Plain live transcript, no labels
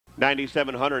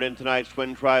9,700 in tonight's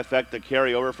twin trifecta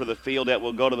carryover for the field that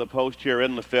will go to the post here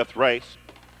in the fifth race.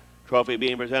 Trophy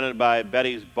being presented by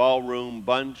Betty's Ballroom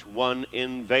Bunch, 1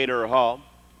 Invader Hall.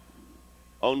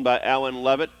 Owned by Alan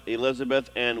Levitt,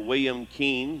 Elizabeth, and William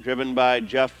Keene. Driven by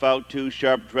Jeff Fout, 2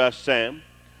 Sharp Dress Sam.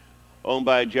 Owned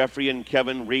by Jeffrey and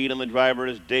Kevin Reed, and the driver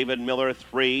is David Miller,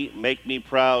 3 Make Me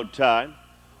Proud Ty.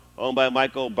 Owned by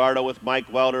Michael Bardo with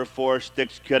Mike Wilder, 4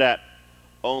 Sticks Cadet.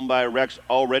 Owned by Rex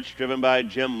Ulrich, driven by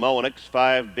Jim Moenix,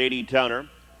 5 Beatty Towner.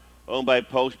 Owned by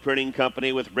Post Printing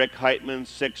Company with Rick Heitman,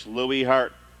 6 Louis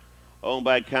Hart. Owned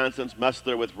by Constance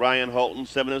Messler with Ryan Holton,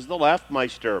 7 is the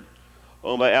Laugh-Meister.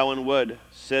 Owned by Alan Wood,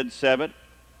 Sid Savitt,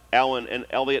 Alan and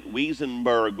Elliot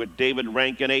Wiesenberg with David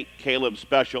Rankin, 8 Caleb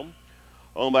Special.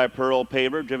 Owned by Pearl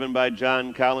Paver, driven by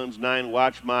John Collins, 9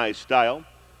 Watch My Style.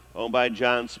 Owned by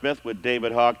John Smith with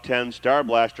David Hawk, 10 Star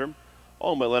Blaster.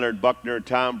 Owned by Leonard Buckner,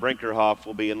 Tom Brinkerhoff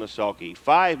will be in the sulky.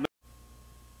 5 minutes.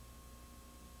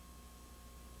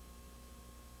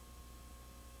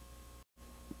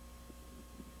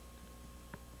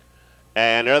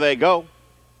 And there they go.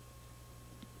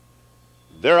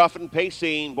 They're often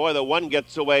pacing. Boy, the one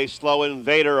gets away slow.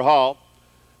 Invader Hall.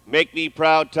 Make Me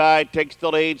Proud Ty takes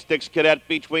the lead. Sticks Cadet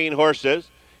between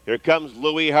horses. Here comes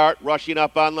Louis Hart rushing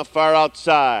up on the far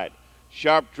outside.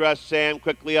 Sharp Dress Sam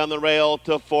quickly on the rail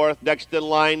to 4th. Next in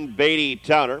line, Beatty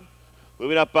Towner.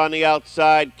 Moving up on the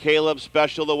outside, Caleb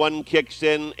Special. The one kicks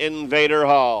in, Invader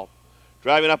Hall.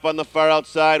 Driving up on the far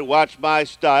outside, Watch My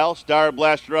Style. Star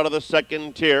Blaster out of the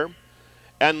second tier.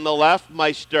 And the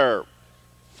Laugh-Meister.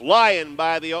 Flying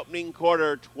by the opening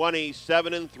quarter,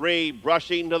 27-3,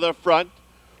 brushing to the front.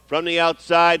 From the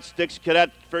outside, Sticks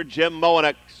Cadet for Jim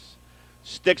Moenix.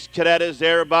 Sticks Cadet is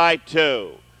there by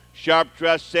 2. Sharp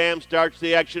Dress Sam starts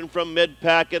the action from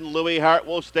mid-pack, and Louis Hart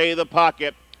will stay the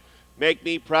pocket. Make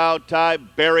Me Proud Ty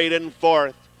buried in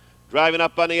 4th. Driving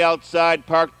up on the outside,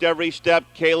 parked every step,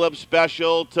 Caleb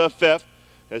Special to 5th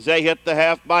as they hit the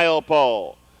half-mile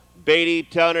pole. Beatty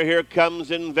Towner, here comes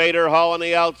Invader Hall on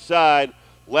the outside.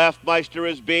 Laugh-Meister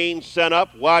is being sent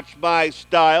up. Watch My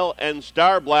Style and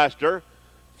Star Blaster.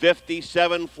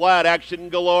 57 flat, action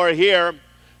galore here.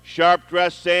 Sharp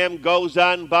Dress Sam goes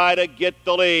on by to get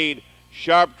the lead.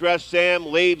 Sharp Dress Sam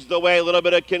leads the way. A little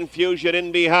bit of confusion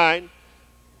in behind.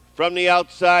 From the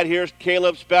outside, here's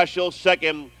Caleb Special,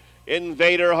 2nd.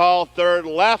 Invader Hall, 3rd.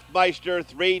 Laugh-Meister,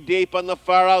 3 deep on the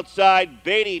far outside.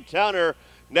 Beatty Towner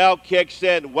now kicks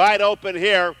in. Wide open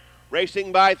here.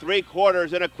 Racing by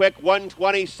 3/4 in a quick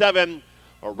 127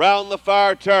 around the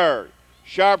far turn.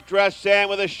 Sharp Dress Sam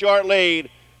with a short lead.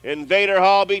 Invader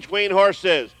Hall between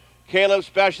horses. Caleb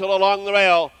Special along the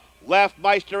rail.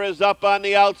 Laugh-Meister is up on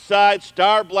the outside.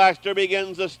 Star Blaster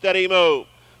begins a steady move.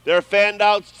 They're fanned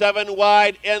out 7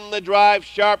 wide in the drive.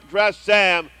 Sharp Dress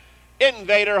Sam.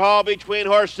 Invader Hall between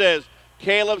horses.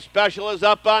 Caleb Special is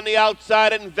up on the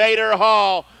outside. Invader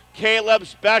Hall. Caleb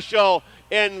Special.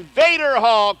 Invader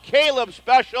Hall, Caleb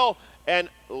Special, and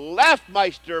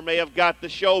Laugh-Meister may have got the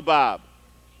show, Bob.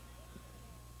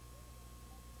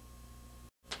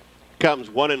 Comes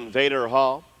 1 Invader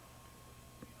Hall.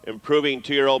 Improving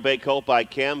 2-year-old bay colt by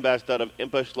Cam Best out of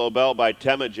Impish Lobel by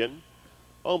Temujin.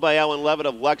 Owned by Alan Levitt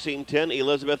of Lexington,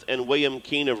 Elizabeth and William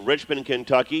Keene of Richmond,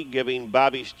 Kentucky, giving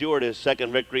Bobby Stewart his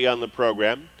 2nd victory on the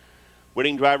program.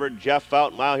 Winning driver Jeff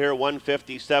Fout, mile here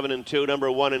 157-2,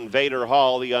 number 1 Invader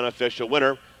Hall, the unofficial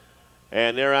winner.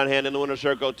 And they're on hand in the winner's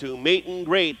circle to meet and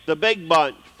greet the big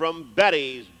bunch from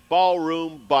Betty's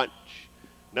Ballroom Bunch.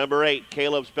 Number 8,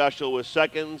 Caleb Special was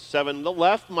 2nd, 7 the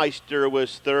Laugh-Meister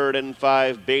was 3rd, and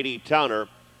 5 Beatty Towner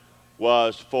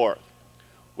was 4th.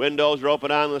 Windows are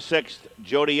open on the 6th.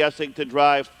 Jody Essig to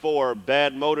drive 4,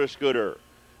 Bad Motor Scooter.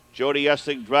 Jody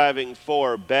Essig driving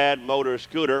 4, Bad Motor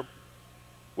Scooter.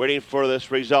 Waiting for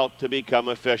this result to become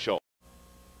official.